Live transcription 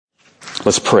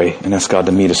Let's pray and ask God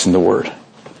to meet us in the Word.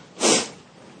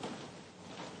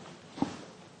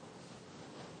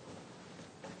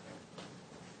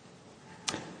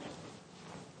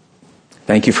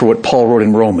 Thank you for what Paul wrote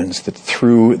in Romans, that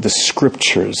through the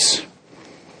Scriptures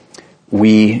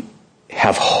we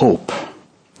have hope.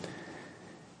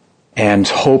 And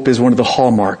hope is one of the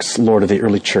hallmarks, Lord, of the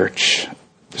early church.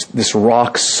 This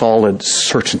rock-solid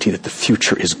certainty that the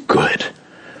future is good.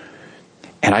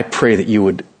 And I pray that you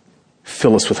would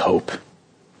fill us with hope.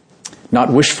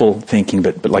 Not wishful thinking,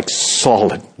 but like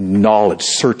solid knowledge,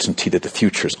 certainty that the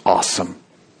future is awesome.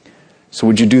 So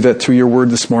would you do that through your word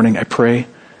this morning, I pray?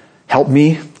 Help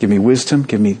me, give me wisdom,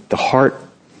 give me the heart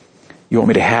you want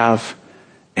me to have,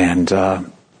 and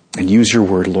use your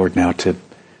word, Lord, now to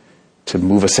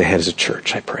move us ahead as a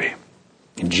church, I pray.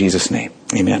 In Jesus' name,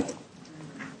 amen.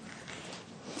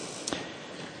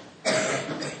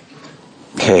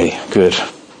 Okay, good.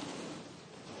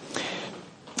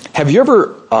 Have you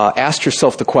ever asked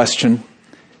yourself the question,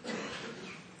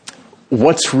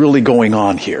 what's really going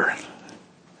on here?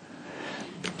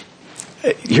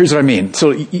 Here's what I mean.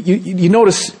 So you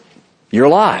notice you're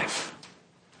alive.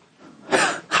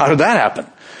 How did that happen?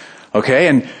 Okay,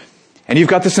 and you've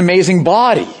got this amazing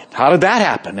body. How did that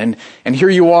happen? And here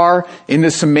you are in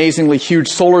this amazingly huge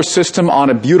solar system on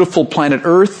a beautiful planet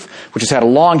Earth, which has had a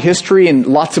long history, and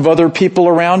lots of other people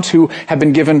around who have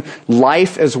been given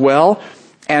life as well.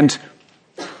 And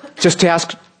just to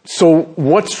ask, so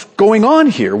what's going on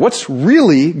here? What's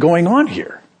really going on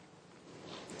here?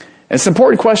 And it's an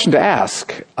important question to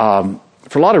ask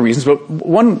for a lot of reasons, but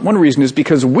one reason is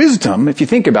because wisdom, if you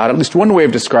think about it, at least one way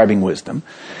of describing wisdom,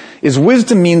 is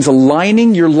wisdom means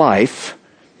aligning your life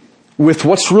with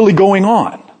what's really going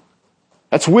on.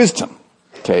 That's wisdom.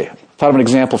 Okay, I thought of an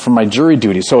example from my jury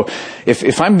duty. So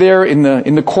if I'm there in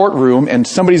the courtroom and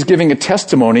somebody's giving a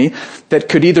testimony that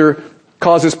could either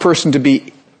cause this person to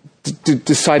be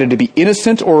decided to be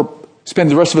innocent or spend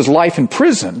the rest of his life in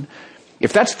prison,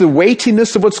 if that's the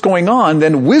weightiness of what's going on,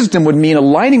 then wisdom would mean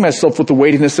aligning myself with the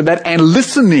weightiness of that and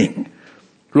listening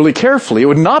really carefully. It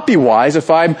would not be wise if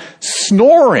I'm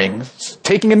snoring,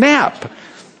 taking a nap.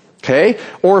 Okay?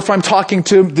 Or if I'm talking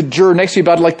to the juror next to you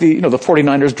about like the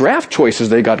 49ers draft choices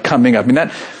they got coming up. I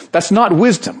mean, that's not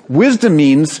wisdom. Wisdom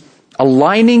means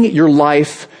aligning your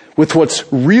life with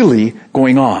what's really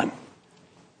going on.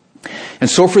 And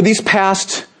so for these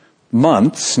past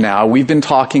months now, we've been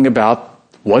talking about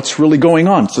what's really going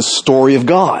on. It's the story of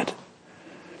God.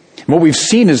 And what we've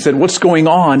seen is that what's going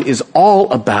on is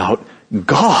all about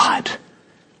God.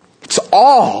 It's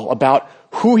all about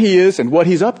who He is and what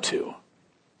He's up to.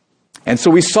 And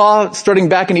so we saw, starting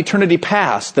back in eternity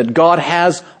past, that God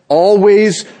has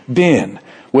always been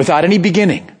without any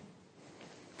beginning.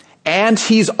 And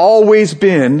He's always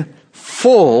been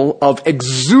full of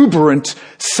exuberant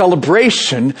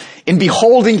celebration in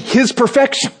beholding His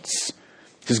perfections.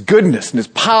 His goodness and His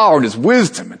power and His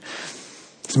wisdom and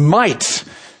His might.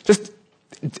 Just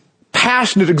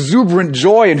passionate, exuberant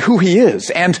joy in who He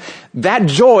is. And that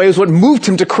joy is what moved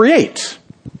Him to create.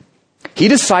 He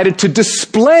decided to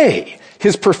display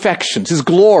His perfections, His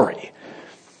glory,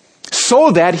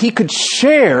 so that He could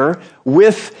share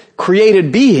with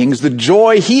created beings the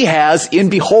joy He has in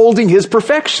beholding His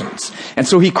perfections. And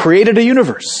so He created a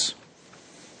universe.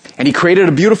 And He created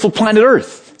a beautiful planet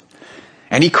Earth.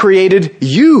 And He created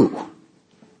you,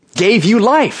 gave you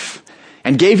life,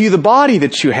 and gave you the body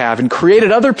that you have, and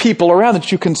created other people around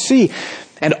that you can see.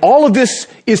 And all of this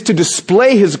is to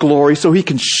display His glory so He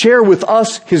can share with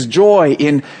us His joy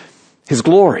in His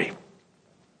glory.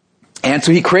 And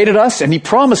so He created us, and He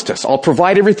promised us, I'll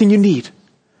provide everything you need.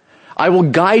 I will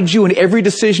guide you in every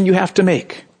decision you have to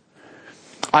make.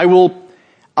 I will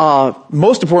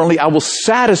most importantly, I will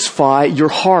satisfy your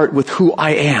heart with who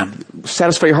I am.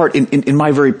 Satisfy your heart in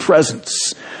my very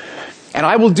presence. And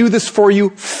I will do this for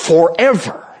you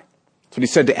forever. That's what He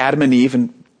said to Adam and Eve,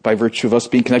 and by virtue of us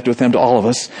being connected with them, to all of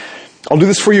us. I'll do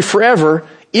this for you forever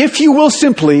if you will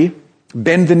simply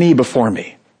bend the knee before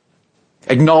me.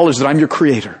 Acknowledge that I'm your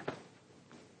creator.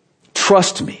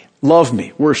 Trust me. Love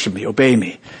me, worship me, obey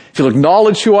me. If you'll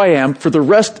acknowledge who I am, for the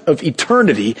rest of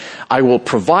eternity, I will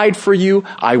provide for you,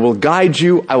 I will guide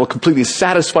you, I will completely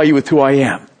satisfy you with who I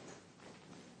am.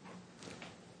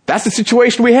 That's the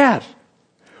situation we had.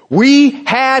 We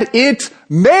had it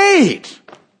made.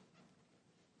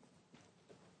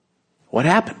 What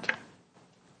happened?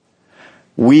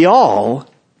 We all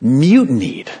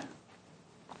mutinied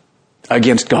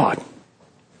against God.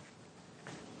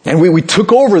 And we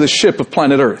took over the ship of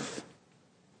planet Earth.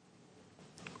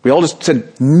 We all just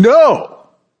said, no,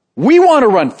 we want to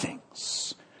run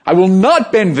things. I will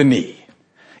not bend the knee.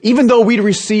 Even though we'd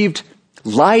received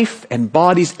life and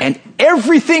bodies and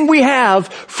everything we have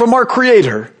from our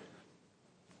Creator,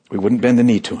 we wouldn't bend the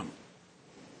knee to Him.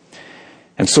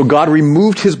 And so God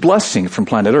removed His blessing from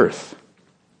planet Earth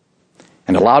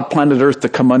and allowed planet Earth to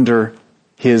come under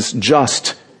His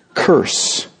just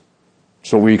curse.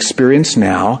 So we experience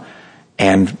now,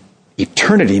 and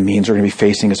eternity means we're going to be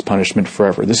facing His punishment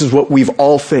forever. This is what we've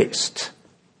all faced.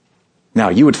 Now,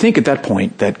 you would think at that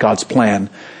point that God's plan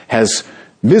has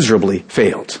miserably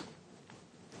failed.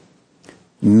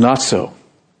 Not so.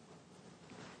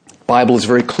 The Bible is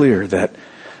very clear that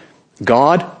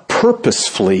God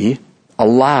purposefully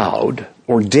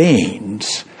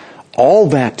ordains all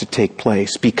that to take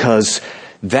place because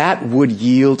that would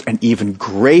yield an even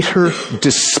greater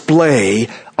display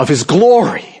of His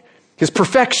glory, His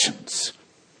perfections,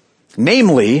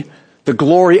 namely the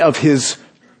glory of His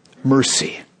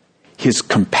mercy, His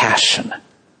compassion.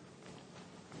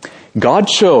 God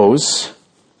chose,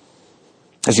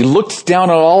 as He looked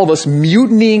down on all of us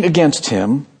mutinying against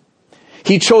Him,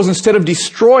 He chose, instead of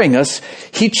destroying us,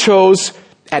 He chose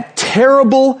at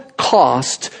terrible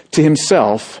cost to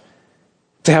Himself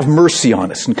to have mercy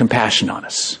on us and compassion on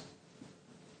us.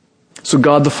 So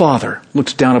God the Father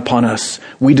looks down upon us.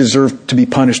 We deserve to be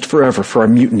punished forever for our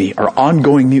mutiny, our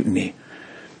ongoing mutiny.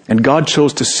 And God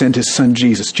chose to send His Son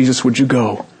Jesus. Jesus, would you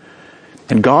go?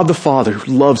 And God the Father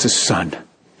loves His Son.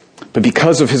 But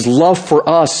because of His love for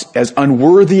us, as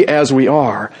unworthy as we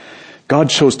are, God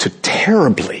chose to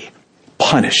terribly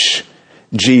punish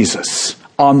Jesus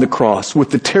on the cross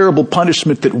with the terrible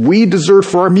punishment that we deserve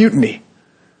for our mutiny,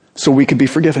 so we could be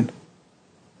forgiven.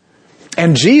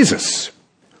 And Jesus,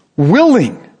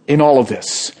 willing in all of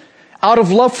this, out of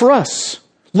love for us,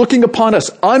 looking upon us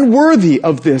unworthy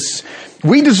of this,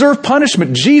 we deserve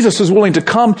punishment. Jesus is willing to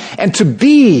come and to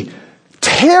be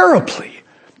terribly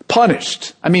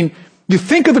punished. I mean, you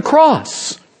think of the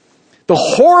cross. The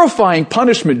horrifying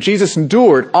punishment Jesus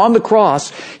endured on the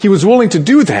cross, He was willing to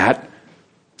do that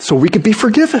so we could be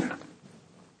forgiven.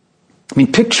 I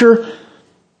mean, picture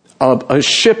a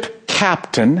ship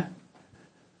captain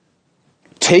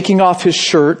taking off his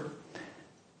shirt,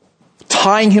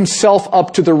 tying himself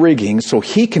up to the rigging so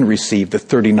he can receive the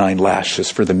 39 lashes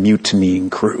for the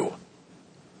mutinying crew.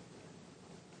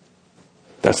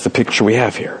 That's the picture we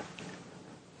have here.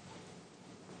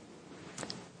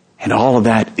 And all of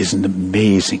that is an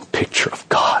amazing picture of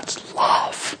God's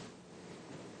love.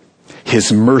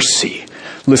 His mercy.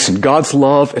 Listen, God's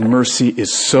love and mercy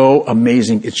is so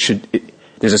amazing,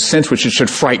 there's a sense which it should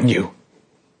frighten you.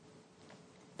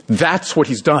 That's what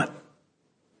He's done.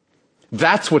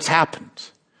 That's what's happened.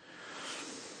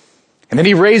 And then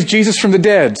He raised Jesus from the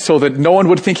dead so that no one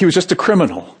would think He was just a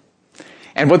criminal.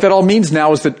 And what that all means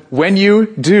now is that when you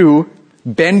do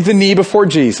bend the knee before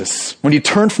Jesus, when you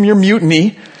turn from your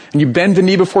mutiny and you bend the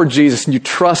knee before Jesus and you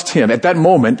trust Him, at that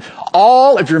moment,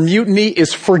 all of your mutiny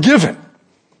is forgiven.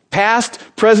 Past,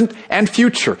 present, and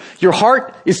future. Your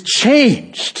heart is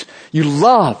changed. You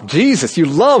love Jesus. You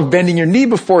love bending your knee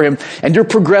before Him, and you're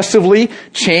progressively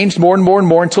changed more and more and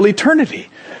more until eternity.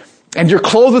 And you're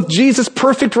clothed with Jesus'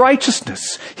 perfect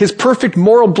righteousness. His perfect,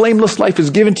 moral, blameless life is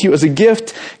given to you as a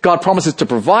gift. God promises to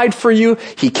provide for you.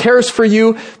 He cares for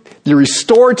you. You're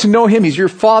restored to know Him. He's your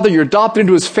Father. You're adopted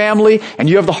into His family, and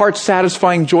you have the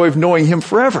heart-satisfying joy of knowing Him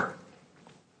forever.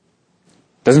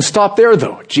 Doesn't stop there,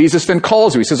 though. Jesus then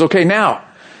calls you. He says, okay, now,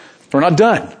 we're not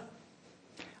done.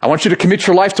 I want you to commit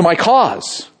your life to my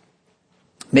cause.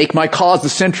 Make my cause the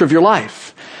center of your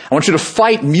life. I want you to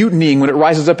fight mutinying when it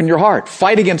rises up in your heart.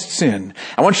 Fight against sin.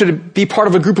 I want you to be part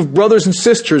of a group of brothers and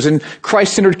sisters in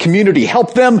Christ-centered community.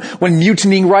 Help them when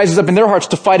mutinying rises up in their hearts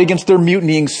to fight against their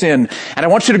mutinying sin. And I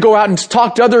want you to go out and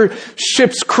talk to other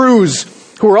ships' crews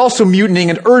who are also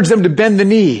mutinying and urge them to bend the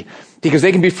knee, because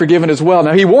they can be forgiven as well.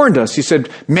 Now, He warned us. He said,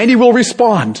 many will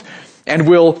respond and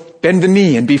will bend the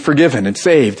knee and be forgiven and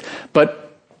saved.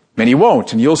 But many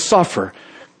won't, and you'll suffer.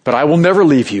 But I will never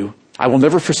leave you. I will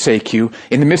never forsake you.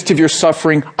 In the midst of your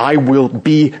suffering, I will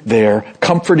be there,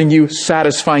 comforting you,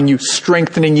 satisfying you,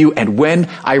 strengthening you. And when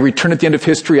I return at the end of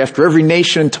history, after every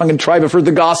nation and tongue and tribe have heard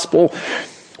the gospel,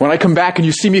 when I come back and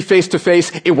you see me face to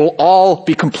face, it will all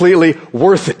be completely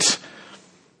worth it.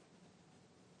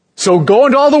 So go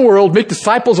into all the world, make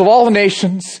disciples of all the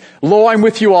nations. Lo, I'm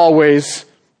with you always.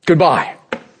 Goodbye.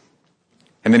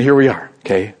 And then here we are,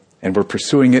 okay? And we're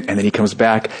pursuing it, and then He comes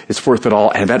back. It's worth it all.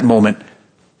 And at that moment,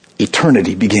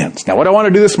 eternity begins. Now, what I want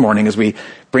to do this morning as we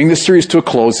bring this series to a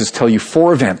close is tell you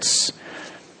 4 events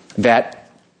that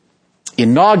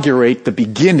inaugurate the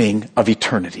beginning of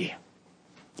eternity.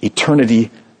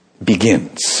 Eternity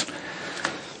begins.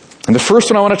 And the first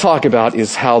one I want to talk about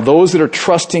is how those that are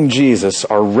trusting Jesus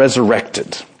are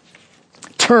resurrected.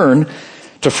 turn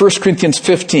to 1 Corinthians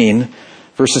 15,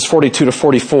 verses 42 to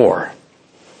 44.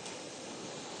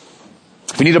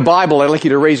 If you need a Bible, I'd like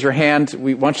you to raise your hand.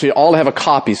 We want you all to have a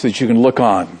copy so that you can look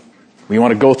on. We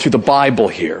want to go through the Bible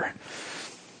here.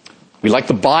 We like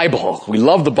the Bible. We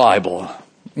love the Bible.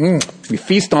 We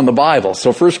feast on the Bible.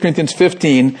 So 1 Corinthians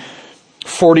 15,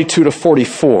 42 to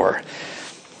 44.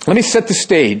 Let me set the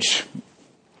stage.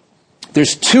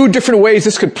 There's two different ways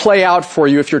this could play out for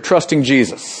you if you're trusting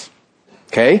Jesus.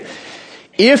 Okay?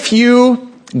 If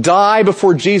you die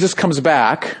before Jesus comes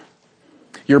back,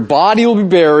 your body will be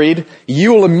buried.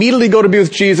 You will immediately go to be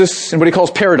with Jesus in what he calls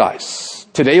paradise.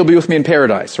 Today you'll be with me in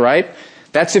paradise, right?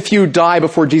 That's if you die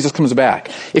before Jesus comes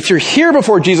back. If you're here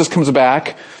before Jesus comes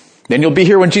back, then you'll be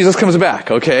here when Jesus comes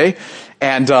back, okay?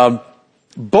 And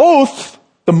both,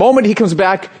 the moment he comes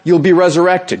back, you'll be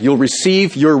resurrected. You'll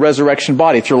receive your resurrection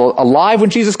body. If you're alive when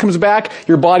Jesus comes back,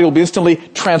 your body will be instantly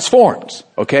transformed,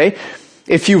 okay?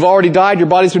 If you've already died, your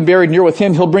body's been buried, and you're with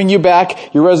him, he'll bring you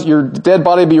back, your dead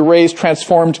body will be raised,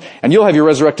 transformed, and you'll have your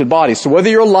resurrected body. So whether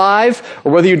you're alive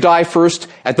or whether you die first,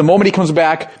 at the moment he comes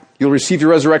back, you'll receive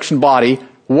your resurrection body.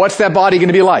 What's that body going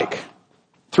to be like?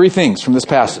 Three things from this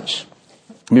passage.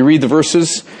 Let me read the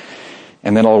verses,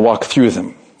 and then I'll walk through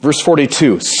them. Verse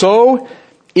 42, so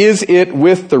is it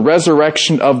with the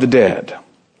resurrection of the dead.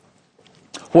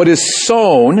 What is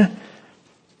sown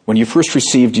when you first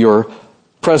received your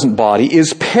present body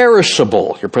is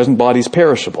perishable. Your present body is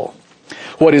perishable.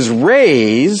 What is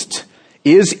raised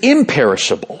is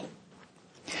imperishable.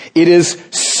 It is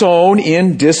sown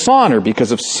in dishonor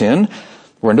because of sin.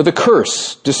 We're under the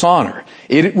curse, dishonor.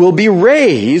 It will be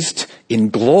raised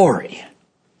in glory.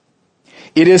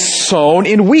 It is sown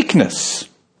in weakness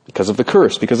because of the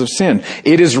curse, because of sin.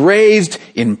 It is raised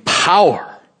in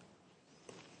power.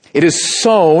 It is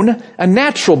sown a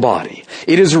natural body.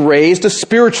 It is raised a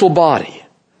spiritual body.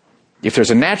 If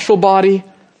there's a natural body,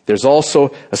 there's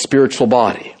also a spiritual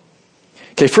body.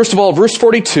 Okay, first of all, verse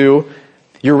 42,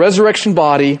 your resurrection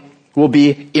body will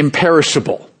be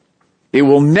imperishable. It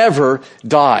will never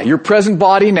die. Your present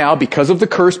body now, because of the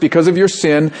curse, because of your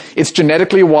sin, it's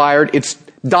genetically wired, it's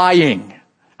dying.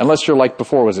 Unless you're like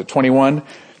before, was it 21?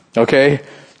 Okay?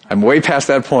 I'm way past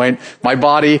that point. My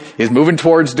body is moving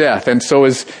towards death, and so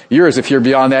is yours if you're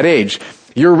beyond that age.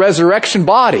 Your resurrection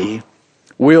body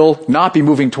will not be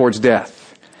moving towards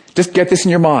death. Just get this in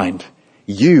your mind.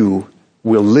 You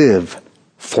will live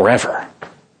forever.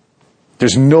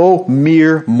 There's no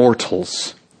mere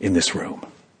mortals in this room.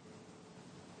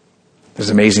 There's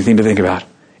an amazing thing to think about.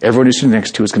 Everyone you're sitting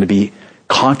next to is going to be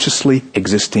consciously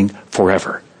existing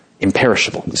forever,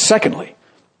 imperishable. Secondly,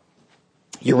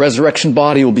 your resurrection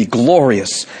body will be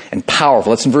glorious and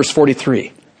powerful. That's in verse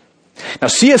 43. Now,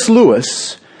 C.S.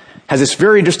 Lewis has this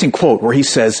very interesting quote where he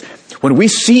says, when we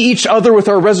see each other with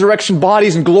our resurrection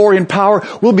bodies in glory and power,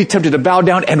 we'll be tempted to bow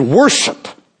down and worship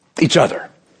each other.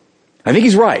 I think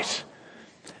he's right.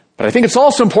 But I think it's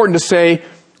also important to say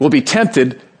we'll be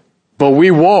tempted, but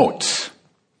we won't.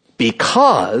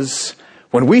 Because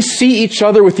when we see each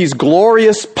other with these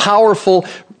glorious, powerful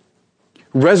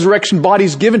resurrection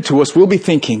bodies given to us, we'll be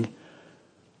thinking,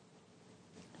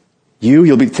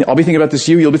 I'll be thinking about this,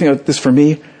 you'll be thinking about this for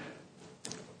me.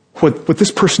 What this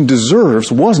person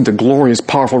deserves wasn't a glorious,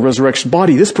 powerful resurrection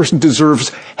body. This person deserves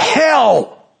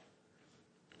hell.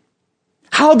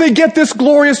 How'd they get this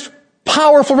glorious,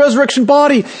 powerful resurrection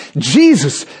body?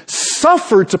 Jesus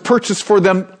suffered to purchase for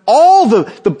them all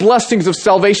the blessings of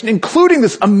salvation, including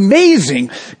this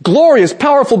amazing, glorious,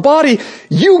 powerful body.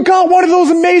 You got one of those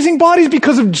amazing bodies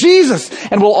because of Jesus.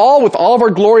 And we'll all, with all of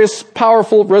our glorious,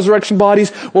 powerful resurrection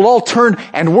bodies, we'll all turn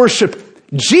and worship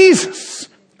Jesus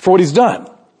for what he's done.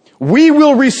 We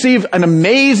will receive an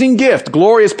amazing gift,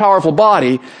 glorious, powerful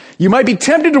body. You might be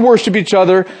tempted to worship each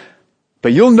other,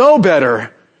 but you'll know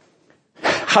better.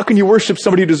 How can you worship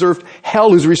somebody who deserved hell,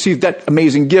 who's received that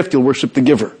amazing gift? You'll worship the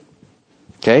giver.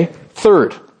 Okay?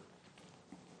 Third,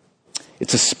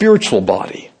 it's a spiritual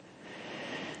body.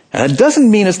 And that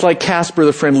doesn't mean it's like Casper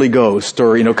the Friendly Ghost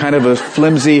or, kind of a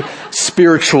flimsy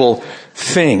spiritual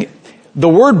thing. The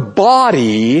word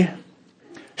body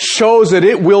shows that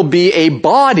it will be a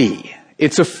body.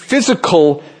 It's a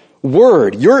physical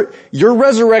word. Your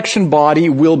resurrection body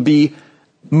will be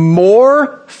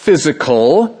more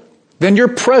physical than your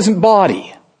present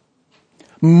body.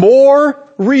 More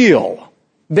real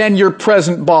than your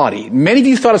present body. Many of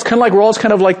you thought it's kind of like we're all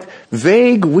kind of like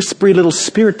vague, whispery little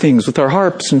spirit things with our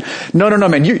harps. And no,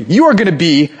 man. You are going to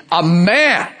be a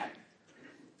man.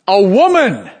 A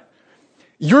woman.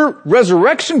 Your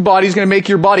resurrection body is going to make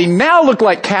your body now look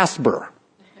like Casper.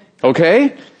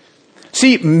 Okay?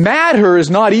 See, matter is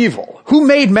not evil. Who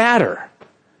made matter?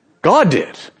 God did.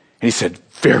 And he said,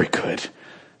 very good.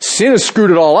 Sin has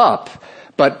screwed it all up,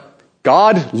 but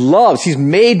God loves. He's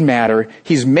made matter.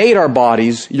 He's made our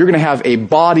bodies. You're going to have a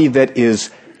body that is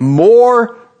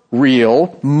more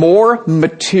real, more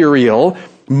material,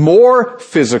 more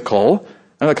physical.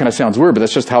 I know that kind of sounds weird, but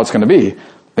that's just how it's going to be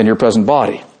than your present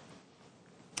body.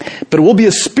 But it will be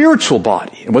a spiritual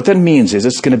body. And what that means is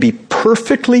it's going to be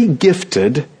perfectly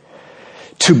gifted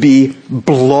to be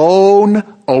blown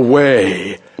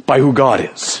away by who God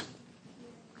is.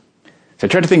 So I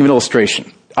tried to think of an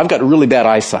illustration. I've got really bad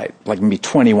eyesight, like maybe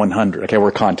 20/100. Okay, I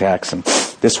wear contacts, and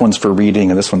this one's for reading,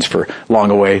 and this one's for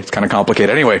long away. It's kind of complicated.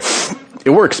 Anyway,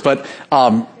 it works. But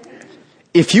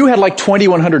if you had like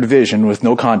 20/100 vision with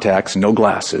no contacts and no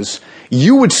glasses,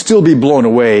 you would still be blown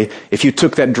away if you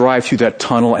took that drive through that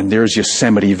tunnel and there's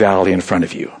Yosemite Valley in front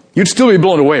of you. You'd still be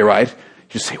blown away, right?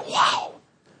 You'd say, wow.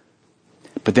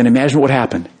 But then imagine what would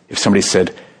happen if somebody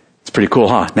said, it's pretty cool,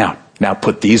 huh? Now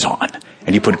put these on.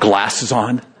 And you put glasses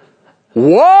on.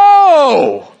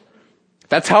 Whoa!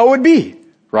 That's how it would be,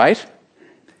 right?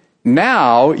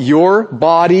 Now, your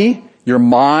body, your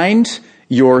mind,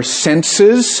 your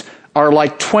senses are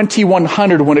like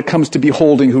 20/100 when it comes to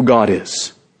beholding who God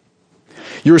is.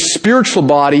 Your spiritual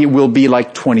body will be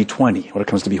like 20/20 when it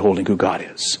comes to beholding who God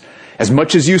is. As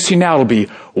much as you see now, it'll be,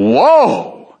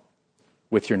 whoa,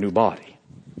 with your new body.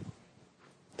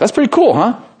 That's pretty cool,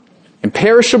 huh?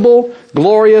 Imperishable,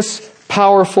 glorious,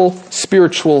 powerful,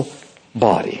 spiritual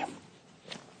body.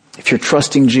 If you're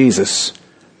trusting Jesus,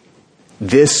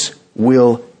 this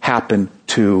will happen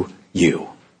to you.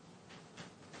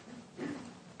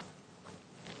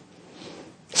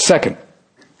 Second,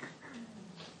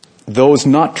 those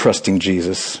not trusting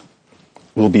Jesus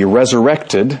will be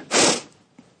resurrected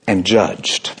and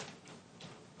judged.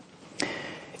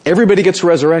 Everybody gets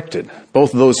resurrected,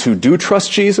 both those who do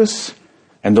trust Jesus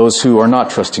and those who are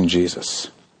not trusting Jesus.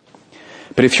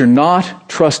 But if you're not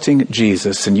trusting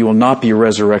Jesus, then you will not be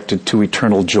resurrected to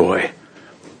eternal joy.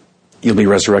 You'll be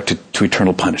resurrected to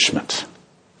eternal punishment.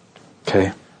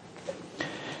 Okay?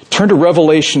 Turn to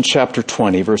Revelation chapter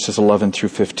 20, verses 11 through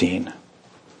 15.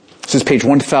 This is page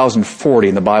 1040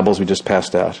 in the Bibles we just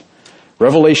passed out.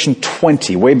 Revelation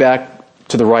 20, way back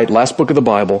to the right, last book of the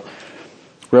Bible.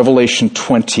 Revelation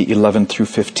 20, 11 through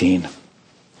 15.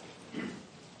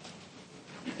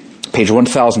 Page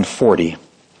 1040.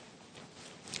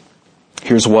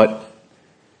 Here's what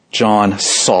John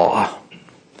saw.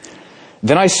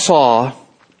 Then I saw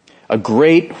a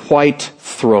great white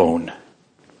throne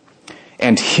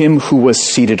and him who was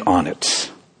seated on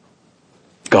it,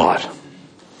 God.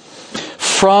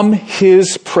 From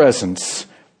his presence,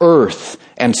 earth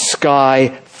and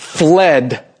sky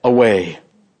fled away,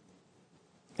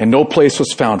 and no place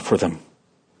was found for them.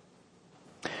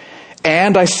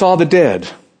 And I saw the dead,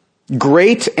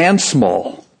 great and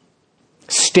small,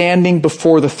 standing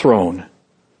before the throne,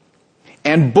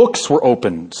 and books were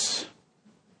opened,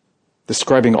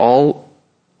 describing all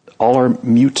our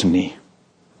mutiny.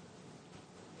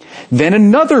 Then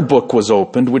another book was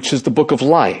opened, which is the book of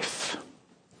life.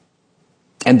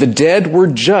 And the dead were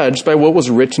judged by what was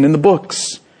written in the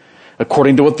books,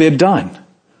 according to what they had done.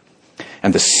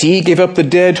 And the sea gave up the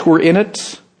dead who were in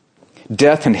it.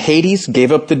 Death and Hades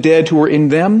gave up the dead who were in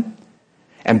them.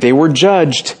 And they were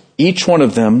judged, each one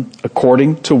of them,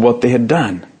 according to what they had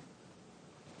done.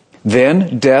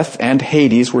 Then death and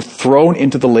Hades were thrown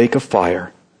into the lake of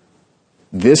fire.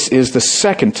 This is the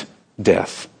second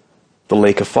death, the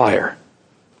lake of fire.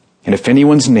 And if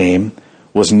anyone's name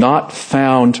was not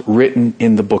found written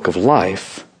in the book of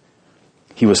life,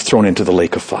 he was thrown into the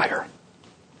lake of fire.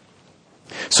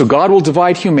 So God will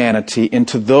divide humanity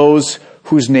into those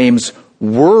whose names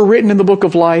were written in the book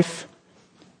of life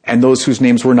and those whose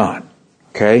names were not.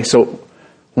 Okay, so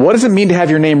what does it mean to have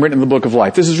your name written in the book of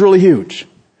life? This is really huge.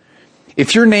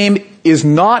 If your name is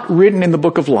not written in the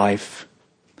book of life,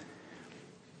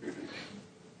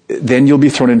 then you'll be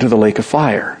thrown into the lake of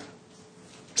fire.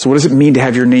 So what does it mean to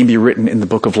have your name be written in the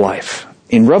book of life?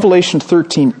 In Revelation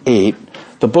 13:8,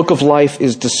 the book of life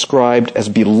is described as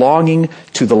belonging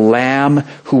to the Lamb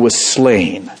who was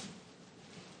slain.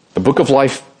 The book of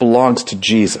life belongs to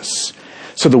Jesus.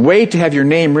 So the way to have your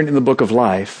name written in the book of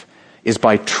life is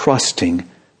by trusting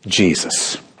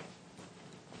Jesus.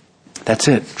 That's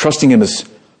it. Trusting him as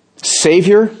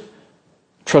Savior,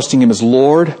 trusting him as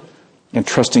Lord, and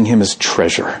trusting him as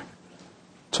treasure.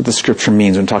 That's what the scripture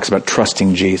means when it talks about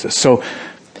trusting Jesus. So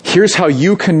here's how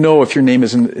you can know if your name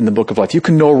is in the book of life. You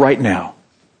can know right now.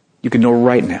 You can know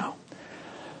right now.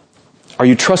 Are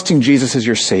you trusting Jesus as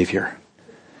your Savior?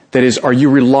 That is, are you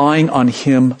relying on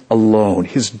Him alone,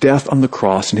 His death on the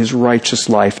cross and His righteous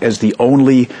life as the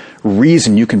only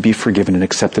reason you can be forgiven and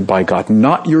accepted by God?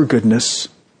 Not your goodness,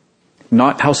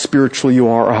 not how spiritual you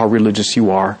are or how religious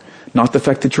you are, not the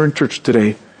fact that you're in church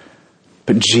today,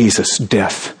 but Jesus'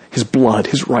 death, His blood,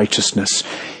 His righteousness.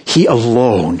 He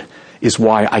alone is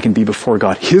why I can be before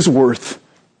God. His worth,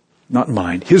 not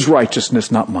mine. His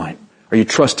righteousness, not mine. Are you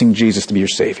trusting Jesus to be your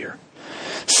Savior?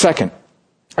 Second,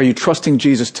 are you trusting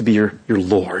Jesus to be your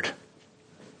Lord?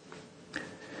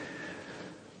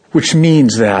 Which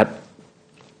means that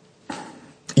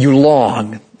you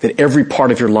long that every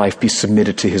part of your life be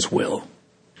submitted to His will.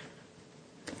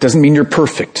 Doesn't mean you're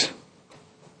perfect.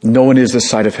 No one is this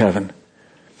side of heaven.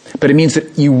 But it means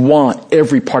that you want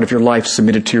every part of your life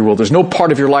submitted to your will. There's no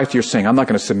part of your life that you're saying, I'm not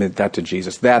going to submit that to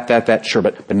Jesus. That, sure,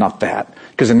 but not that.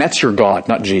 Because then that's your God,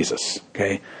 not Jesus.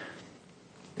 Okay?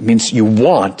 It means you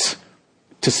want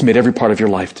to submit every part of your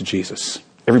life to Jesus.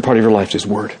 Every part of your life to His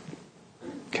Word.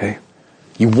 Okay?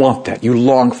 You want that. You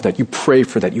long for that. You pray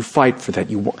for that. You fight for that.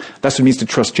 That's what it means to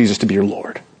trust Jesus to be your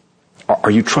Lord.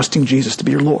 Are you trusting Jesus to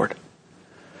be your Lord?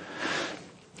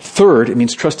 Third, it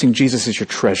means trusting Jesus as your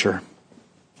treasure.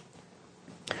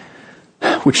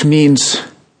 Which means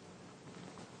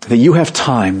that you have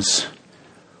times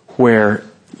where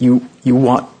you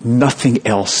want nothing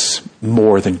else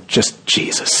more than just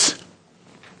Jesus.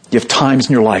 You have times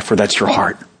in your life where that's your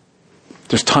heart.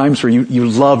 There's times where you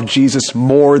love Jesus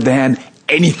more than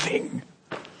anything.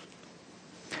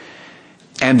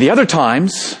 And the other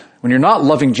times, when you're not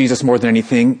loving Jesus more than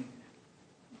anything,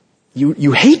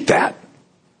 you hate that.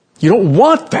 You don't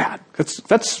want that.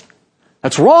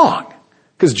 That's wrong.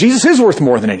 Because Jesus is worth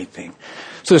more than anything.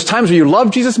 So there's times where you love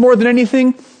Jesus more than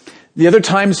anything. The other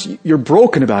times you're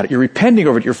broken about it. You're repenting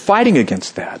over it. You're fighting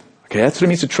against that. Okay, that's what it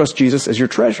means to trust Jesus as your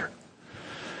treasure.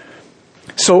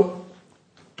 So,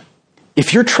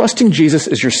 if you're trusting Jesus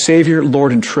as your Savior,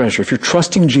 Lord, and treasure, if you're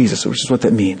trusting Jesus, which is what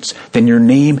that means, then your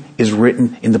name is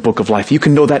written in the book of life. You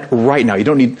can know that right now. You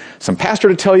don't need some pastor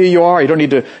to tell you you are. You don't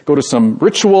need to go to some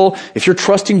ritual. If you're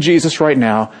trusting Jesus right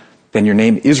now, then your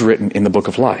name is written in the book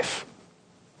of life.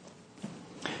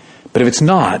 But if it's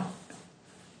not,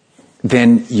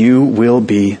 then you will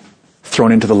be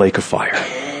thrown into the lake of fire.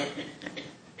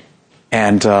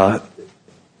 And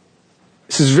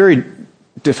this is very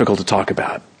difficult to talk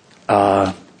about.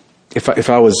 If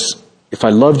I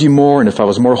loved you more and if I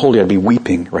was more holy, I'd be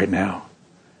weeping right now.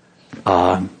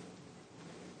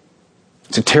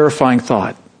 It's a terrifying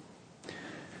thought.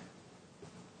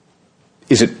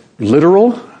 Is it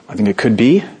literal? I think it could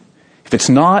be. If it's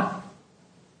not,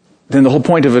 then the whole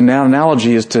point of an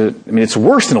analogy is it's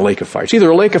worse than a lake of fire. It's either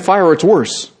a lake of fire or it's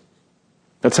worse.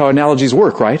 That's how analogies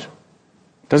work, right?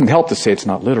 It doesn't help to say it's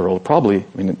not literal.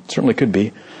 It certainly could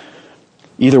be.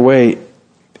 Either way,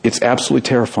 it's absolutely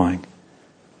terrifying.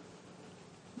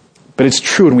 But it's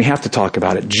true and we have to talk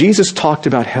about it. Jesus talked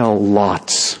about hell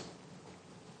lots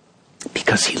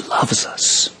because He loves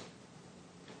us.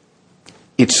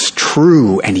 It's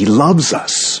true and He loves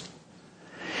us.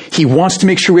 He wants to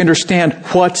make sure we understand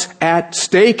what's at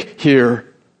stake here.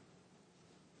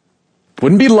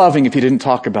 Wouldn't be loving if He didn't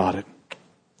talk about it.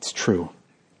 It's true.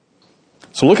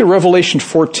 So look at Revelation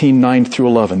 14:9 through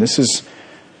 11. This is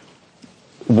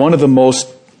one of the most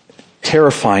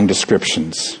terrifying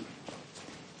descriptions.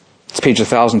 It's page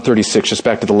 1036, just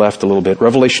back to the left a little bit.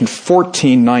 Revelation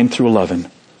 14:9 through 11.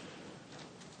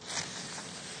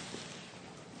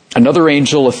 Another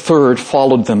angel, a third,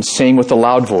 followed them, saying with a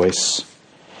loud voice,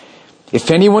 "If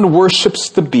anyone worships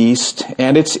the beast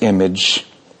and its image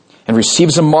and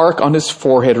receives a mark on his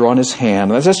forehead or on his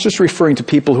hand," that's just referring to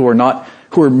people who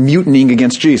are mutinying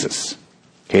against Jesus.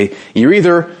 Okay, you're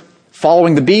either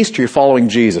following the beast or you're following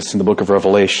Jesus in the book of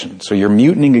Revelation. So you're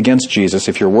mutinying against Jesus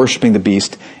if you're worshiping the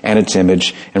beast and its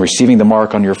image and receiving the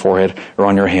mark on your forehead or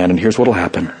on your hand. And here's what will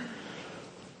happen.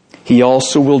 He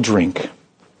also will drink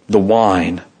the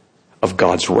wine of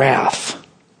God's wrath,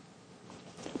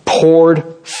 poured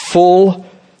full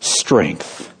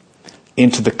strength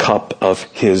into the cup of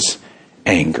His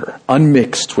anger,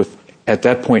 unmixed with, at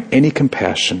that point, any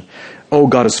compassion. Oh,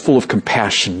 God is full of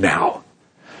compassion now.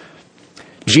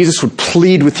 Jesus would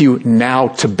plead with you now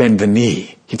to bend the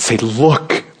knee. He'd say,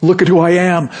 look at who I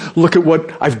am. Look at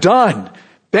what I've done.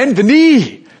 Bend the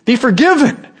knee. Be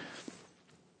forgiven.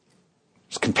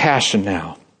 There's compassion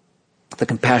now. The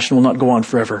compassion will not go on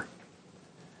forever.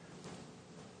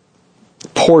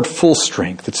 Poured full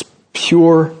strength. It's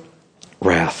pure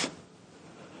wrath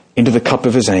into the cup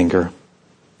of His anger.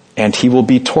 And He will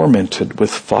be tormented with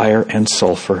fire and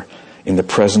sulfur in the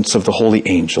presence of the holy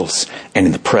angels and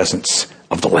in the presence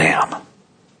of the Lamb.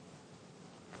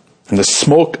 And the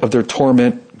smoke of their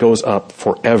torment goes up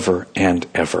forever and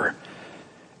ever.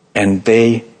 And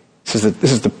this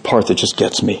is the part that just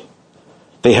gets me.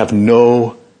 They have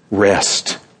no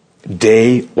rest,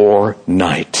 day or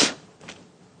night.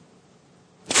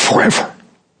 Forever.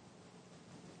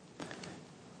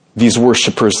 These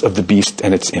worshippers of the beast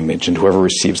and its image, and whoever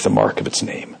receives the mark of its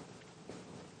name.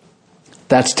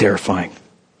 That's terrifying.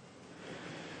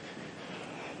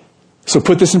 So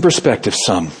put this in perspective,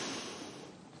 some.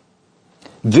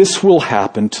 This will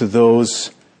happen to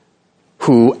those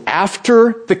who,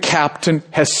 after the captain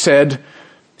has said,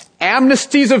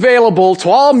 amnesty's available to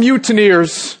all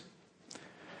mutineers.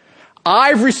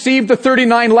 I've received the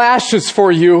 39 lashes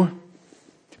for you.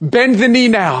 Bend the knee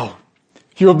now.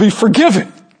 You'll be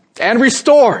forgiven and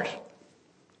restored.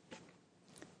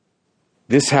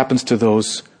 This happens to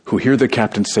those who hear the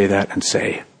captain say that and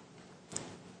say,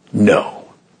 no.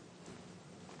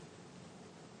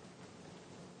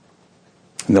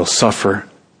 And they'll suffer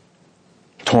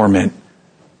torment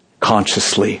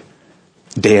consciously,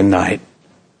 day and night,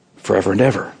 forever and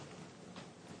ever.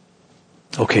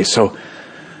 Okay, so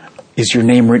is your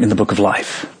name written in the book of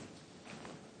life?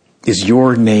 Is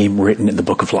your name written in the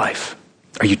book of life?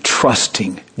 Are you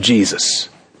trusting Jesus?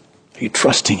 Are you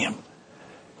trusting Him?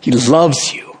 He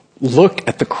loves you. Look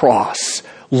at the cross.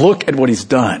 Look at what He's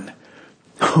done.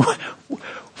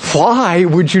 Why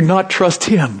would you not trust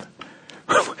Him?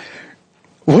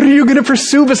 What are you going to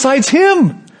pursue besides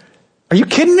Him? Are you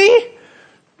kidding me?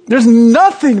 There's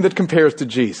nothing that compares to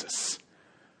Jesus.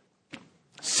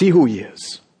 See who He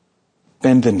is.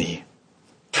 Bend the knee.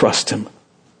 Trust Him.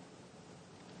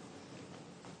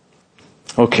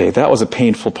 Okay, that was a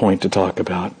painful point to talk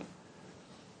about.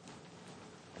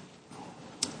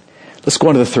 Let's go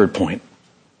on to the third point.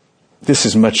 This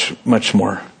is much, much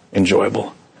more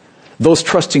enjoyable. Those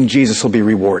trusting Jesus will be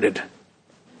rewarded.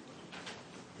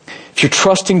 If you're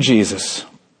trusting Jesus,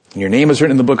 and your name is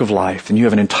written in the book of life, then you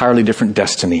have an entirely different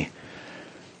destiny.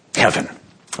 Heaven.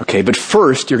 Okay, but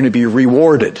first you're going to be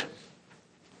rewarded.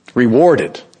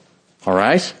 Rewarded. All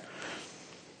right?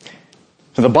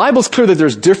 So the Bible's clear that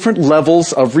there's different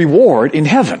levels of reward in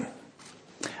heaven.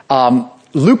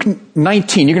 Luke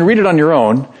 19, you can read it on your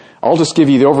own. I'll just give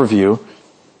you the overview.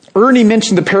 Ernie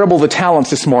mentioned the parable of the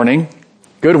talents this morning.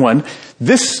 Good one.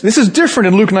 This is different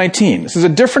in Luke 19. This is a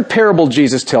different parable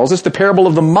Jesus tells us, the parable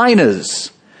of the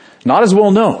minas. Not as well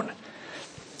known.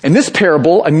 In this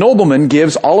parable, a nobleman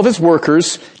gives all of his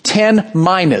workers 10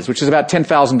 minas, which is about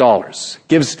 $10,000.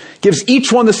 Gives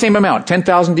each one the same amount.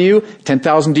 10,000 to you,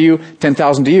 10,000 to you,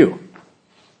 10,000 to you.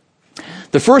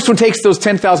 The first one takes those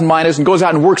 10,000 minas and goes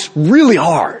out and works really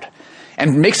hard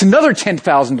and makes another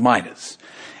 10,000 minas.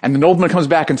 And the nobleman comes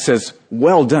back and says,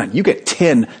 well done, you get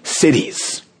 10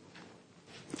 cities.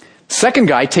 Second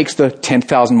guy takes the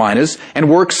 10,000 minas and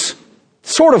works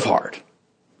sort of hard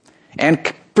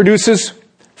and produces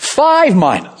 5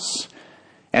 minas.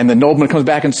 And the nobleman comes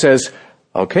back and says,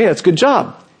 okay, that's a good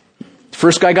job.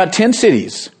 First guy got 10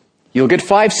 cities. You'll get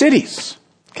 5 cities.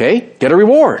 Okay, get a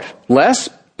reward. Less,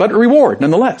 but a reward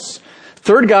nonetheless.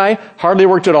 Third guy hardly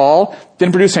worked at all,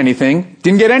 didn't produce anything,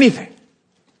 didn't get anything,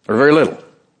 or very little.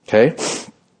 Okay?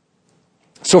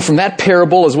 So from that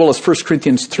parable, as well as 1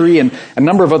 Corinthians 3 and a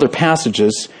number of other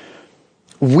passages,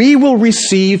 we will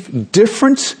receive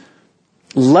different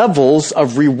levels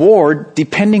of reward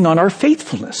depending on our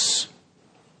faithfulness.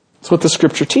 That's what the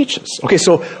Scripture teaches. Okay,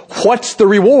 so what's the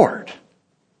reward?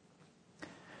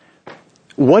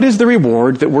 What is the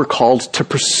reward that we're called to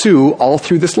pursue all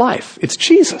through this life? It's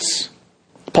Jesus.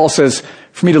 Paul says,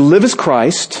 for me to live is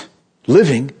Christ.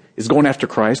 Living is going after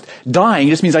Christ. Dying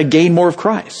just means I gain more of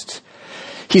Christ.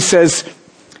 He says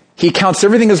he counts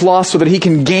everything as lost so that he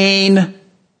can gain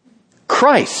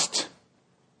Christ.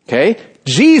 Okay?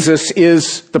 Jesus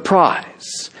is the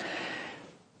prize.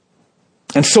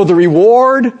 And so the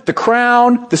reward, the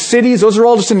crown, the cities, those are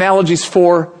all just analogies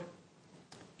for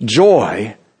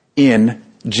joy in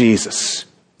Jesus.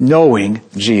 Knowing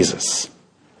Jesus.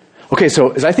 Okay,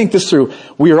 so as I think this through,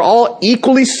 we are all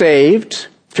equally saved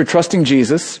if you're trusting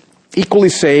Jesus. Equally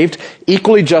saved,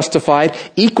 equally justified,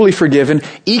 equally forgiven,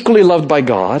 equally loved by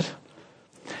God.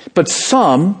 But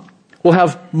some will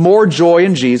have more joy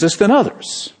in Jesus than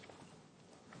others.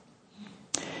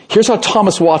 Here's how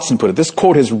Thomas Watson put it. This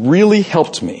quote has really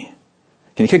helped me.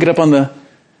 Can you kick it up on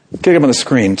the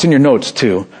screen? It's in your notes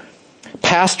too.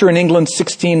 Pastor in England,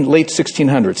 late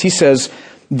 1600s. He says,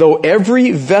 though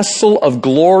every vessel of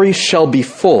glory shall be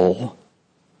full,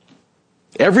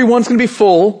 everyone's going to be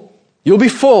full, you'll be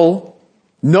full,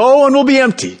 no one will be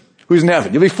empty who's in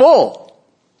heaven. You'll be full.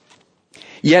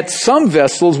 Yet some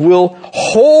vessels will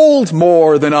hold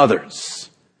more than others.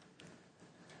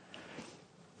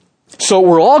 So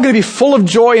we're all going to be full of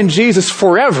joy in Jesus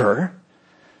forever,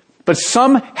 but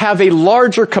some have a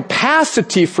larger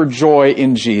capacity for joy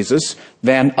in Jesus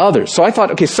than others. So I thought,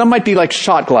 okay, some might be like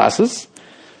shot glasses,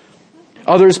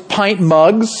 others pint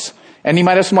mugs, and you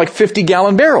might have some like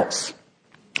 50-gallon barrels.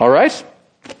 All right?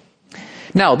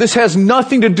 Now, this has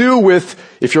nothing to do with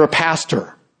if you're a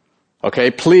pastor.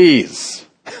 Okay, please.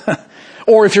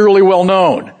 Or if you're really well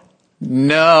known.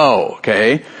 No,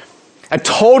 okay? A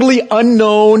totally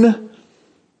unknown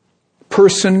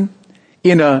person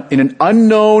in an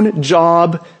unknown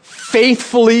job,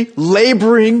 faithfully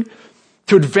laboring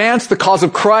to advance the cause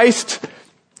of Christ,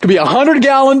 could be a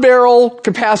 100-gallon barrel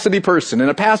capacity person, and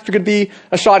a pastor could be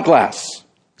a shot glass.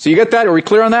 So you get that? Are we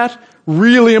clear on that?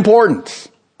 Really important.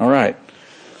 All right.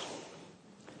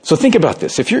 So think about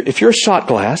this. If you're a shot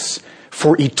glass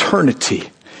for eternity,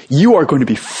 you are going to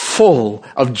be full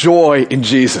of joy in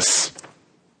Jesus.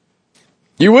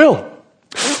 You will.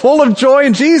 Full of joy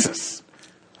in Jesus.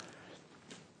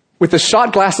 With the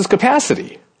shot glass's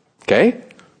capacity. Okay?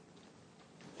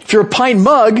 If you're a pint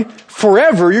mug,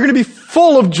 forever, you're going to be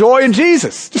full of joy in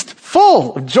Jesus. Just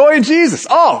full of joy in Jesus.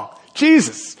 Oh,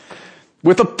 Jesus.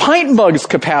 With a pint mug's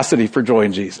capacity for joy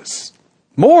in Jesus.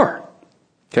 More.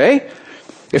 Okay?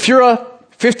 If you're a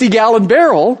 50-gallon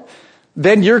barrel,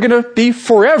 then you're going to be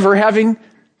forever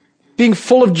being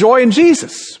full of joy in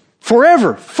Jesus.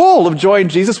 Forever full of joy in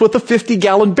Jesus with a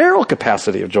 50-gallon barrel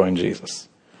capacity of joy in Jesus.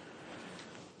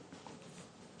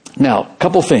 Now, a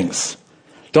couple things.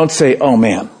 Don't say, oh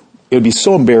man, it would be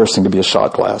so embarrassing to be a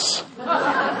shot glass.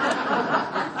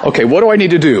 Okay, what do I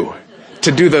need to do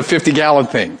the 50-gallon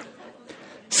thing?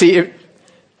 See,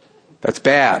 that's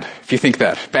bad, if you think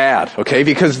that. Bad, okay?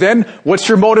 Because then, what's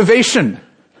your motivation?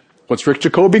 What's Rick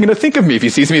Jacoby going to think of me if he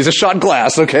sees me as a shot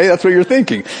glass, okay? That's what you're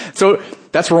thinking. So,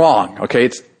 that's wrong, okay?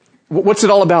 What's it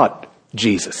all about?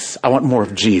 Jesus. I want more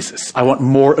of Jesus. I want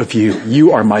more of you.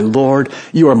 You are my Lord.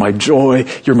 You are my joy.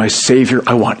 You're my Savior.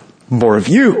 I want more of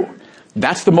you.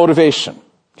 That's the motivation,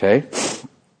 okay?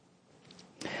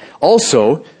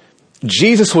 Also,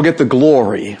 Jesus will get the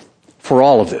glory for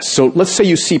all of this. So let's say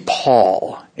you see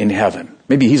Paul in heaven.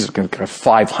 Maybe he's a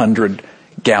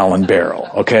 500-gallon barrel,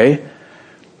 okay?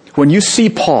 When you see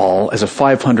Paul as a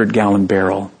 500-gallon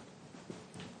barrel,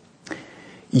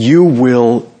 you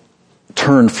will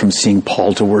turn from seeing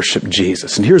Paul to worship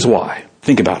Jesus. And here's why.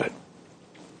 Think about it.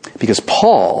 Because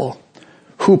Paul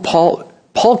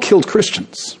killed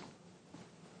Christians.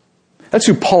 That's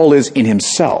who Paul is in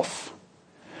himself.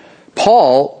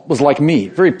 Paul was like me,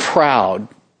 very proud,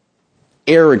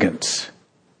 arrogant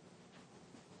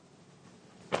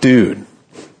dude.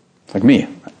 Like me.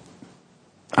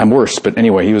 I'm worse, but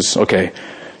anyway, he was okay.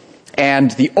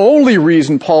 And the only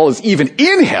reason Paul is even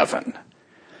in heaven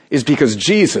is because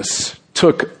Jesus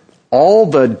took all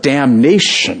the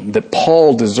damnation that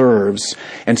Paul deserves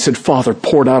and said, Father,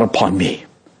 pour it out upon me.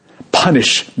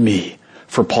 Punish me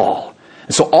for Paul.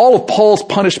 And so all of Paul's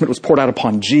punishment was poured out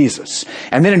upon Jesus.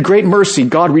 And then in great mercy,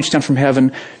 God reached down from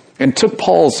heaven and took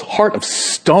Paul's heart of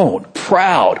stone,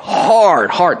 proud, hard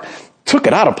heart, took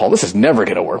it out of Paul. This is never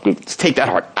going to work. Let's take that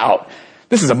heart out.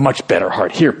 This is a much better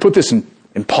heart. Here, put this in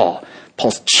Paul.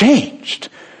 Paul's changed.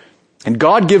 And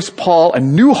God gives Paul a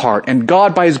new heart, and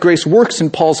God, by His grace, works in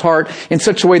Paul's heart in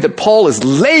such a way that Paul is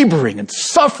laboring and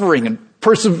suffering and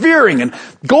persevering and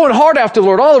going hard after the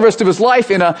Lord all the rest of his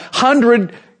life in a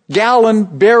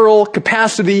 100-gallon barrel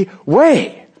capacity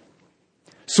way.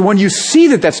 So when you see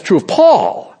that that's true of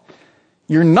Paul,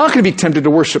 you're not going to be tempted to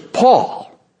worship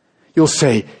Paul. You'll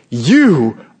say,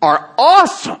 you are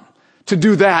awesome to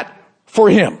do that for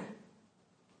him.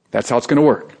 That's how it's going to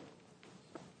work.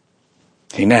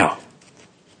 Okay, now,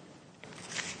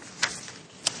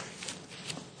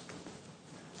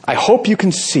 I hope you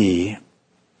can see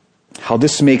how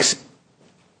this makes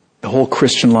the whole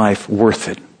Christian life worth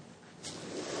it.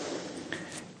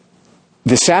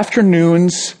 This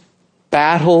afternoon's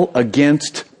battle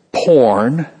against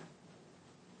porn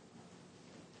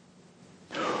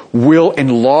will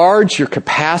enlarge your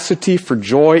capacity for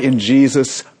joy in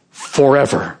Jesus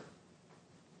forever.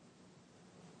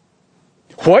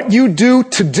 What you do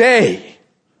today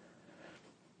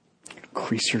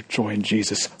increase your joy in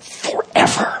Jesus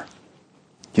forever.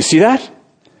 You see that?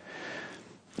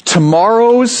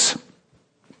 Tomorrow's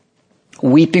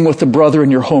weeping with a brother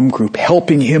in your home group,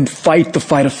 helping him fight the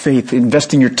fight of faith,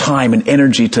 investing your time and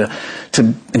energy to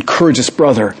encourage this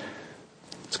brother,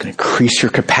 it's going to increase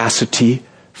your capacity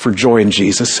for joy in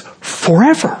Jesus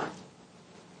forever.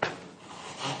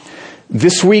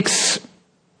 This week's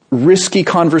risky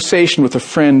conversation with a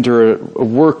friend or a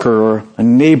worker or a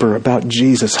neighbor about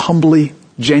Jesus, humbly,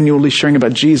 genuinely sharing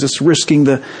about Jesus, risking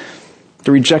the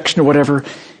the rejection or whatever,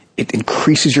 it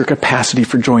increases your capacity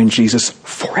for joy in Jesus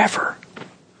forever.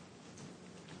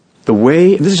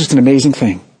 This is just an amazing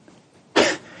thing.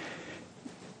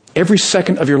 Every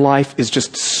second of your life is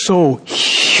just so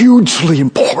hugely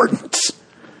important.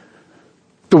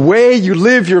 The way you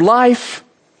live your life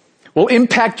will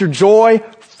impact your joy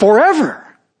forever.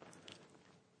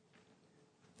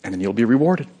 And then you'll be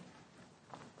rewarded.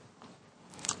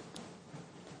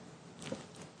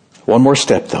 One more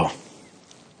step, though.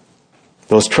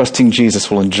 Those trusting Jesus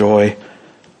will enjoy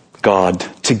God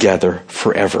together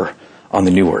forever on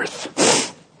the new earth.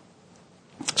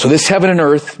 So this heaven and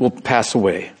earth will pass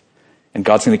away, and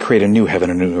God's going to create a new heaven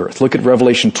and a new earth. Look at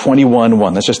Revelation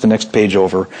 21:1. That's just the next page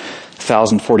over,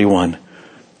 1041.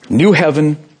 New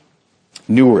heaven,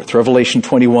 new earth. Revelation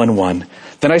 21:1.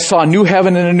 Then I saw a new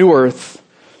heaven and a new earth,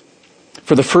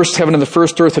 for the first heaven and the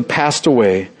first earth had passed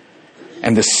away,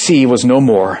 and the sea was no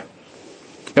more.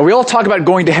 Now, we all talk about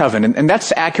going to heaven, and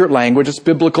that's accurate language, it's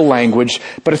biblical language,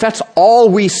 but if that's all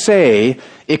we say,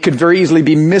 it could very easily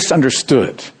be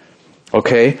misunderstood.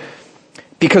 Okay?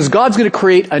 Because God's going to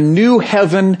create a new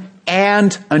heaven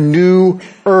and a new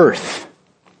earth.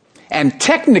 And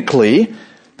technically,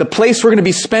 the place we're going to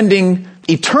be spending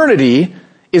eternity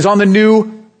is on the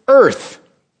new earth.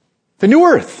 The new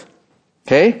earth.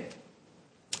 Okay?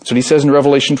 That's what he says in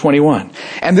Revelation 21.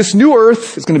 And this new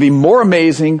earth is going to be more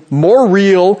amazing, more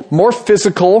real, more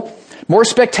physical, more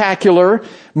spectacular,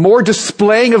 more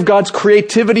displaying of God's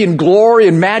creativity and glory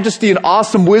and majesty and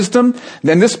awesome wisdom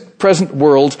than this present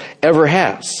world ever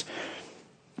has.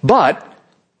 But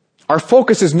our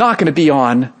focus is not going to be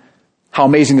on how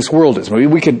amazing this world is.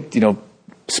 We could,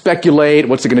 speculate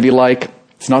what's it going to be like.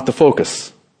 It's not the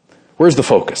focus. Where's the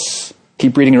focus?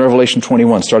 Keep reading in Revelation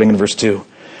 21, starting in verse 2.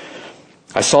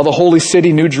 I saw the holy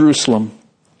city, New Jerusalem,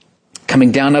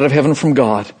 coming down out of heaven from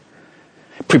God,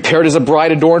 prepared as a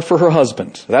bride adorned for her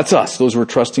husband. That's us, those who are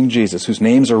trusting Jesus, whose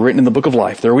names are written in the book of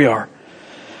life. There we are.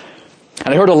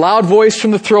 And I heard a loud voice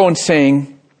from the throne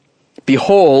saying,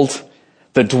 behold,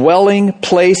 the dwelling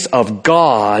place of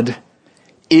God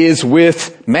is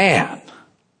with man.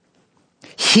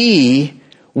 He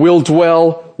will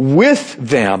dwell with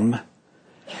them,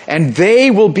 and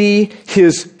they will be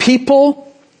his people,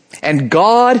 and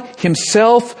God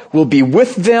himself will be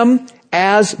with them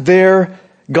as their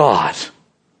God.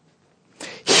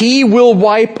 He will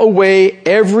wipe away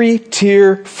every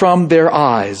tear from their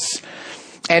eyes,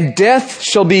 and death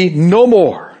shall be no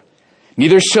more.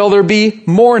 Neither shall there be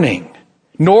mourning,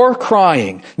 nor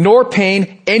crying, nor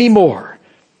pain any more,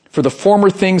 for the former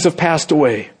things have passed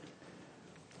away.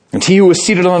 And he who was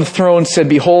seated on the throne said,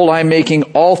 behold, I am making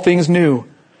all things new.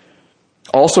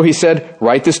 Also he said,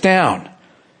 write this down,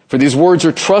 for these words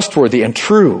are trustworthy and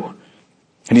true.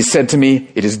 And he said to me,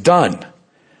 it is done.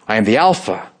 I am the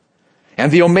Alpha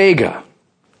and the Omega,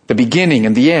 the beginning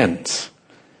and the end.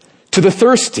 To the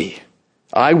thirsty,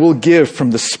 I will give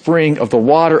from the spring of the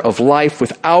water of life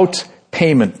without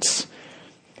payment.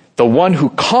 The one who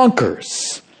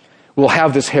conquers will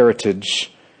have this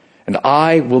heritage, and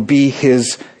I will be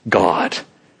his God,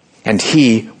 and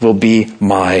he will be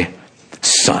my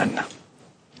son.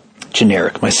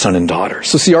 Generic, my son and daughter.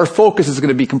 So see, our focus is going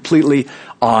to be completely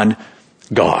on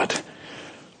God.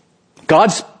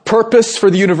 God's purpose for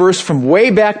the universe from way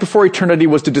back before eternity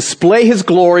was to display his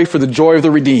glory for the joy of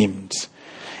the redeemed.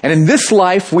 And in this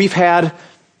life, we've had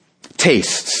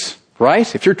tastes,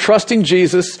 right? If you're trusting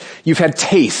Jesus, you've had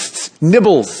tastes,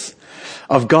 nibbles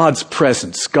of God's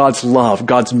presence, God's love,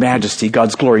 God's majesty,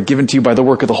 God's glory given to you by the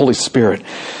work of the Holy Spirit.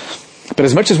 But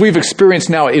as much as we've experienced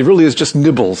now, it really is just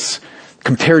nibbles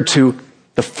compared to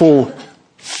the full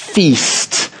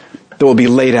feast that will be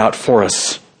laid out for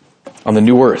us on the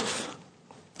new earth.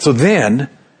 So then,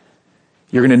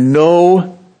 you're going to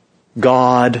know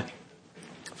God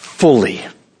fully.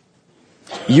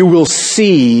 You will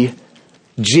see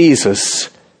Jesus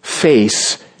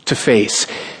face to face.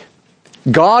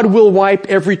 God will wipe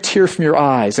every tear from your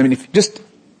eyes. I mean, if just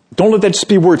don't let that just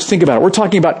be words. Think about it. We're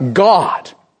talking about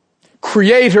God,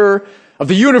 creator of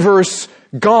the universe,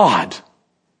 God.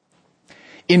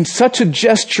 In such a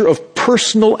gesture of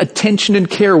personal attention and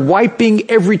care, wiping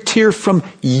every tear from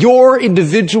your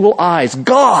individual eyes.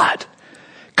 God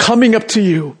coming up to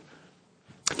you.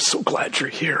 I'm so glad you're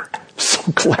here. I'm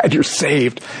so glad you're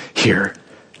saved here.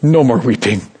 No more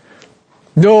weeping.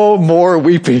 No more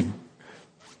weeping.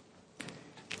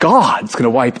 God's going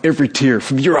to wipe every tear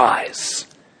from your eyes.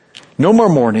 No more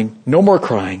mourning, no more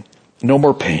crying, no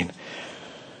more pain.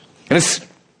 And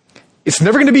it's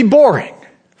never going to be boring.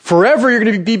 Forever you're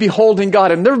going to be beholding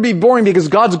God. It'll never be boring because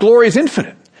God's glory is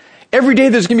infinite. Every day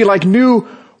there's going to be like new,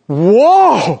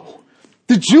 whoa!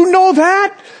 Did you know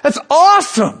that? That's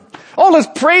awesome. Oh, let's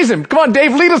praise him. Come on,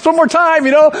 Dave, lead us one more time,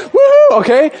 Woohoo!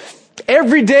 Okay?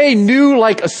 Every day new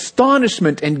like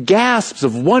astonishment and gasps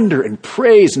of wonder and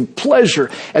praise and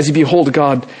pleasure as you behold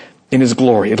God in his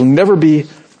glory. It'll never be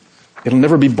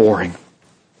boring.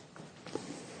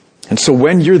 And so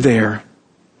when you're there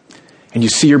and you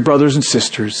see your brothers and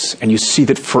sisters and you see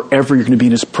that forever you're going to be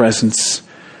in his presence,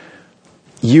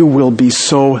 you will be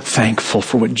so thankful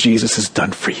for what Jesus has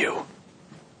done for you.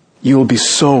 You will be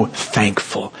so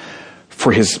thankful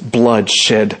for his blood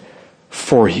shed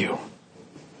for you.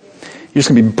 You're just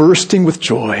going to be bursting with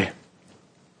joy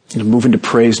and move into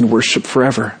praise and worship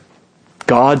forever.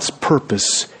 God's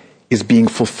purpose is being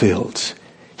fulfilled.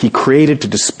 He created to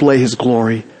display his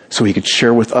glory so he could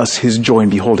share with us his joy in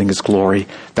beholding his glory.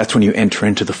 That's when you enter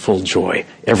into the full joy,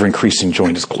 ever-increasing joy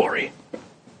in his glory.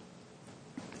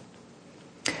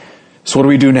 So what do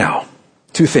we do now?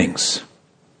 2 things.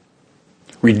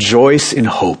 Rejoice in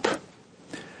hope.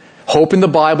 Hope in the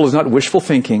Bible is not wishful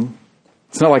thinking.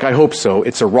 It's not like I hope so.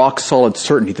 It's a rock-solid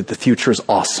certainty that the future is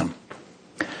awesome.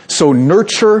 So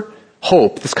nurture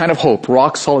hope, this kind of hope,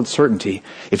 rock-solid certainty.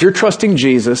 If you're trusting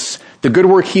Jesus, the good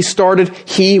work he started,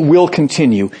 he will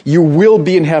continue. You will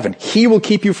be in heaven. He will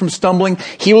keep you from stumbling.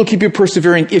 He will keep you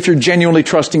persevering if you're genuinely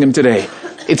trusting him today.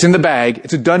 It's in the bag.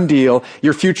 It's a done deal.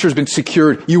 Your future has been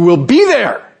secured. You will be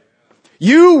there.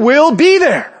 You will be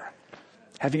there.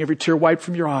 Having every tear wiped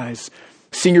from your eyes.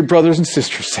 Seeing your brothers and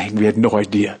sisters saying, we had no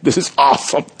idea. This is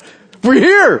awesome. We're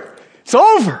here. It's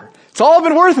over. It's all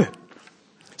been worth it.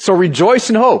 So rejoice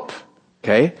in hope.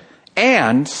 Okay?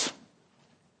 And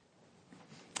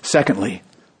secondly,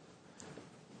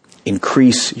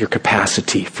 increase your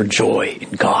capacity for joy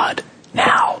in God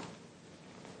now.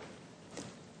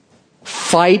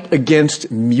 Fight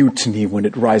against mutiny when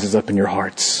it rises up in your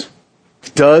hearts.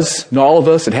 It does, in all of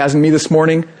us. It has in me this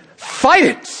morning. Fight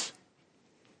it.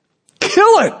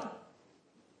 Kill it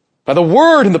by the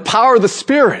word and the power of the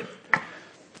Spirit.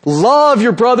 Love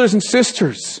your brothers and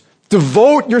sisters.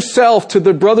 Devote yourself to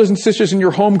the brothers and sisters in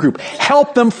your home group.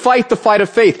 Help them fight the fight of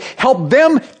faith. Help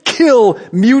them kill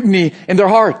mutiny in their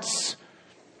hearts.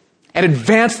 And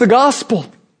advance the gospel.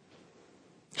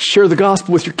 Share the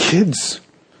gospel with your kids.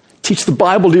 Teach the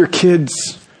Bible to your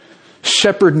kids.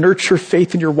 Shepherd, nurture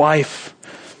faith in your wife.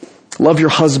 Love your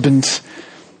husband.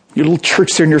 Your little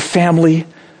church there in your family.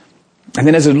 And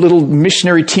then as a little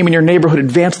missionary team in your neighborhood,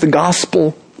 advance the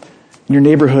gospel in your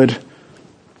neighborhood.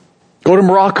 Go to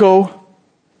Morocco.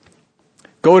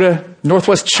 Go to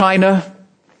Northwest China.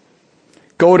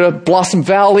 Go to Blossom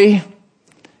Valley.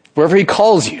 Wherever he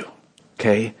calls you.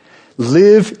 Okay?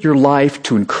 Live your life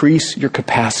to increase your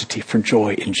capacity for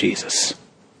joy in Jesus.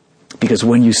 Because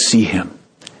when you see him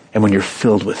and when you're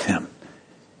filled with him,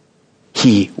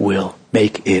 he will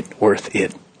make it worth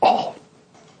it all.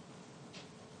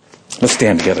 Let's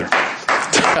stand together.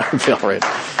 All right.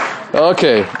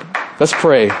 Okay, let's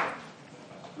pray.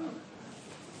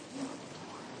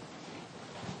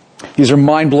 These are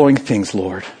mind-blowing things,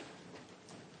 Lord.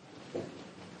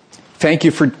 Thank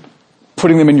you for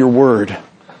putting them in your word.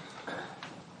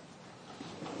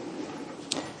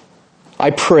 I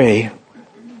pray,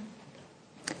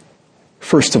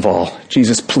 first of all,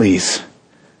 Jesus, please,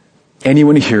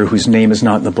 anyone here whose name is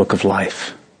not in the book of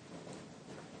life,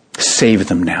 save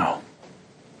them now.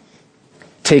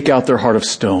 Take out their heart of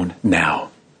stone now.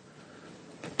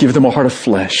 Give them a heart of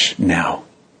flesh now.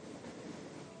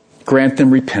 Grant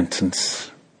them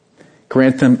repentance.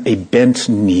 Grant them a bent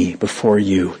knee before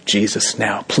you, Jesus,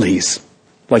 now, please.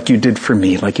 Like you did for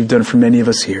me, like you've done for many of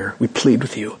us here. We plead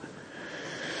with you.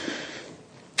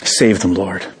 Save them,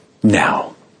 Lord,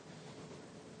 now.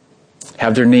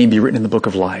 Have their name be written in the book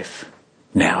of life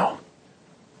now.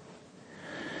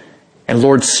 And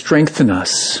Lord, strengthen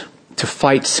us to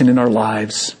fight sin in our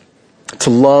lives,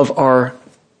 to love our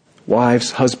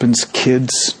wives, husbands,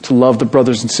 kids, to love the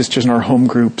brothers and sisters in our home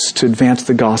groups, to advance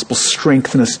the gospel.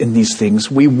 Strengthen us in these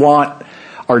things. We want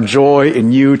our joy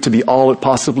in you to be all it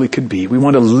possibly could be. We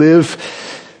want to live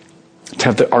to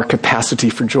have our capacity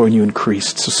for joy in you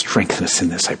increased. So strengthen us in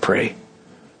this, I pray.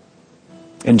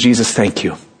 And Jesus, thank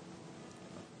you.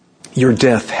 Your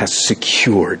death has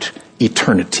secured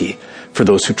eternity for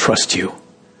those who trust you.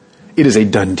 It is a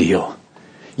done deal.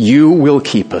 You will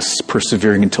keep us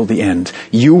persevering until the end.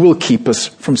 You will keep us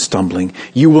from stumbling.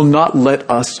 You will not let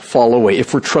us fall away.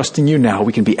 If we're trusting you now,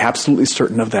 we can be absolutely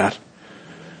certain of that.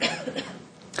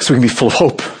 So we can be full of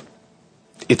hope.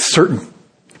 It's certain.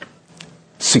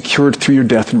 Secured through your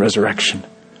death and resurrection.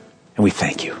 And we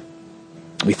thank you.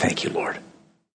 We thank you, Lord.